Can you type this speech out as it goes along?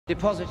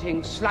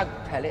depositing slug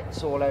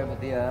pellets all over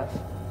the Earth.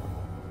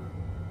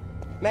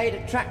 Made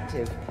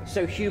attractive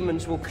so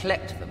humans will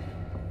collect them,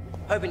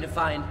 hoping to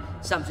find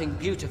something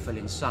beautiful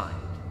inside.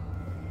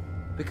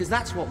 Because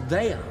that's what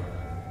they are.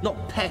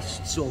 Not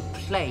pests or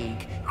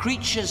plague,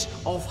 creatures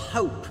of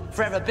hope,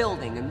 forever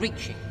building and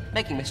reaching.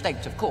 Making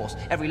mistakes, of course,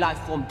 every life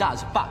form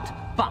does, but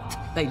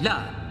they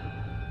learn.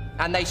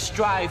 And they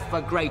strive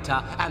for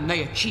greater, and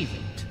they achieve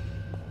it.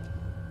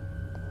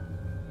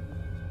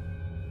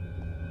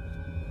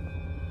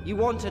 You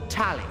want a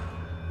tally.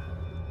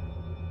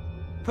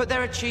 Put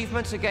their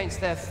achievements against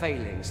their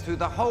failings through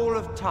the whole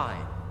of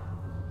time.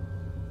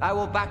 I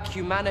will back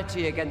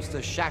humanity against the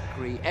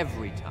Chakri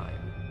every time.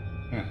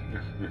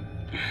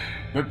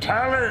 The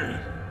tally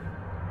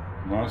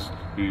must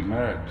be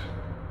met.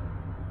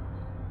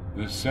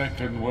 The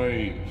second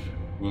wave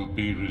will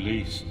be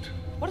released.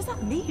 What does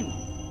that mean?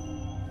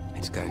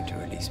 It's going to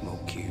release more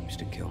cubes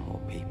to kill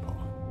more people.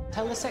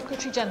 Tell the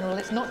Secretary General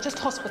it's not just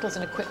hospitals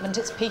and equipment,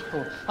 it's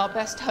people. Our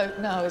best hope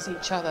now is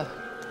each other.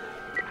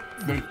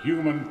 The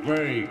human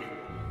plague,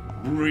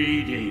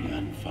 breeding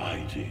and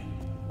fighting.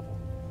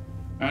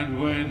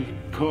 And when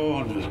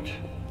cornered,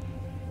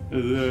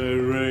 the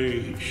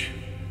rage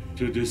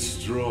to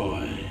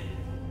destroy.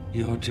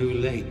 You're too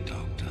late,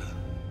 Doctor.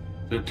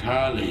 The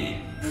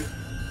tally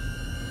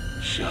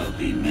shall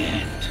be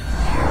met.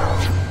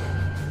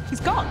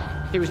 He's gone.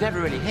 He was never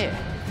really here.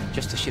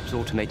 Just the ship's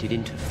automated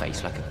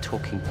interface, like a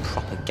talking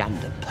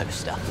propaganda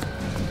poster.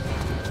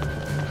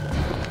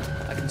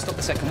 I can stop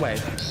the second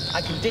wave.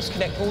 I can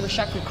disconnect all the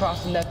Chakri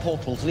craft from their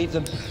portals, leave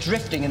them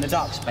drifting in the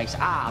dark space.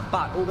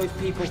 But all those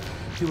people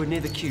who were near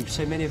the cube,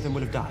 so many of them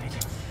will have died.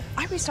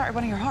 I restarted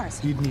one of your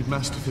hearts. You'd need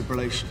mass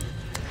defibrillation.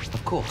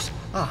 Of course.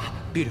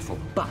 Beautiful.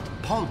 But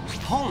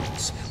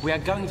Pons! We are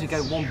going to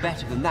go one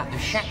better than that. The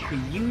Chakri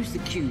use the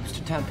cubes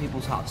to turn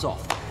people's hearts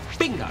off.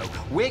 Bingo!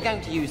 We're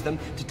going to use them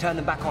to turn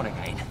them back on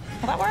again.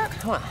 Will that work?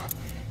 Well,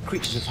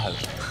 creatures of hope.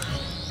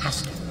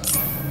 Has to.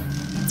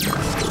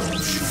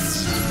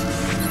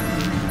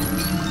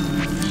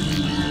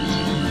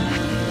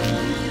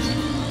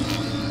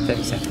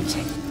 30 seconds.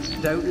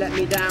 Don't let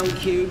me down,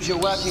 cubes. You're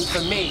working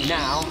for me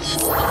now.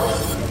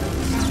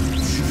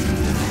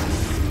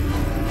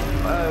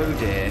 Oh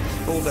dear.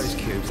 All those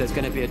cubes. There's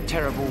going to be a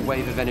terrible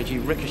wave of energy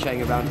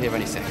ricocheting around here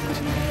any second.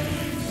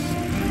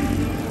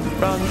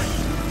 Run.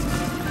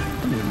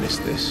 I'm gonna miss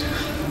this.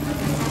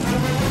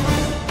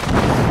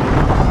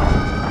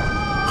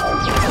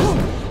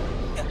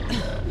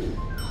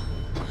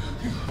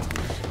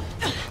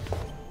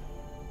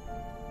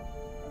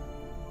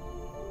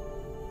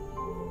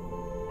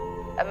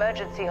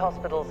 Emergency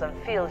hospitals and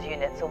field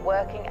units are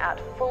working at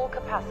full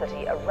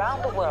capacity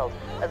around the world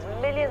as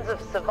millions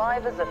of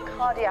survivors of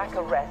cardiac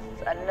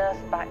arrests are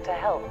nursed back to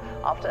health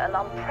after an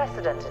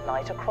unprecedented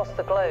night across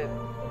the globe.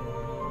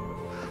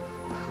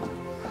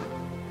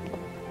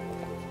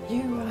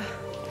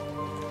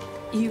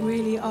 You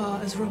really are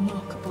as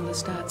remarkable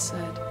as Dad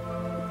said.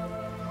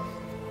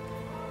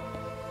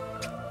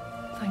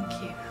 Thank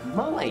you.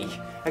 My,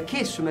 a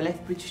kiss from a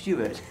Lethbridge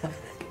steward.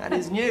 That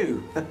is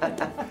new.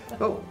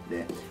 Oh,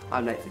 dear.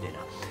 I'm late for dinner.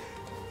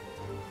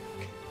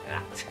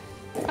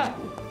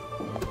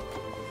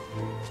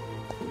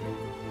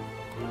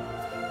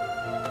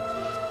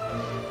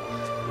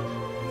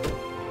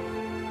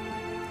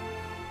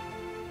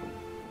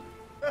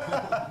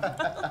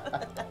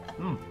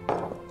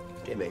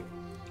 Jimmy,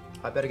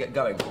 I better get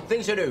going.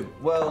 Things to do.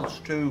 Worlds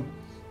to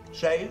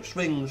say,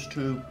 swings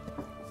to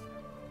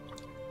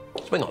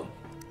swing on.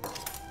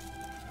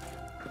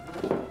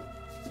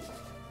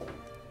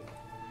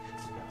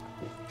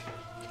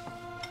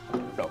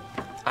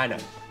 I know.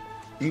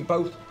 You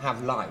both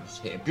have lives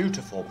here.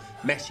 Beautiful,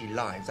 messy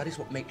lives. That is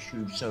what makes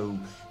you so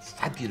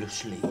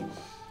fabulously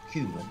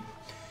human.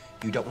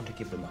 You don't want to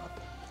give them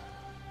up.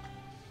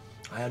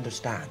 I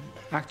understand.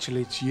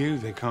 Actually, it's you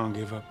they can't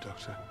give up,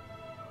 Doctor.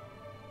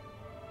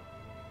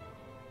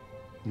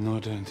 No, I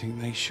don't think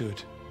they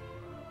should.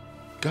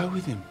 Go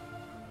with him.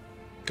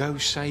 Go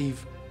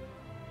save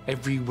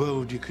every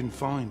world you can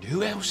find.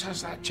 Who else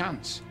has that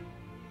chance?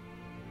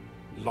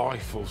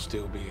 Life will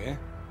still be here.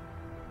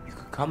 You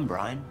could come,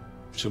 Brian.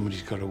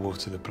 Somebody's got to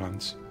water the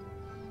plants.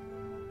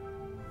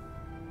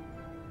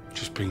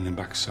 Just bring them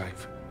back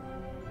safe.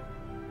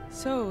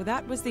 So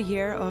that was the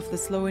year of the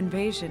slow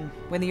invasion,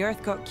 when the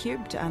Earth got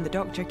cubed and the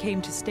Doctor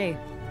came to stay.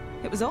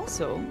 It was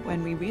also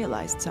when we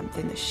realized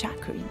something the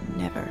Chakri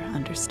never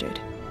understood.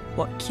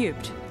 What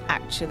cubed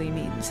actually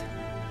means.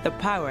 The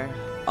power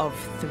of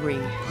 3.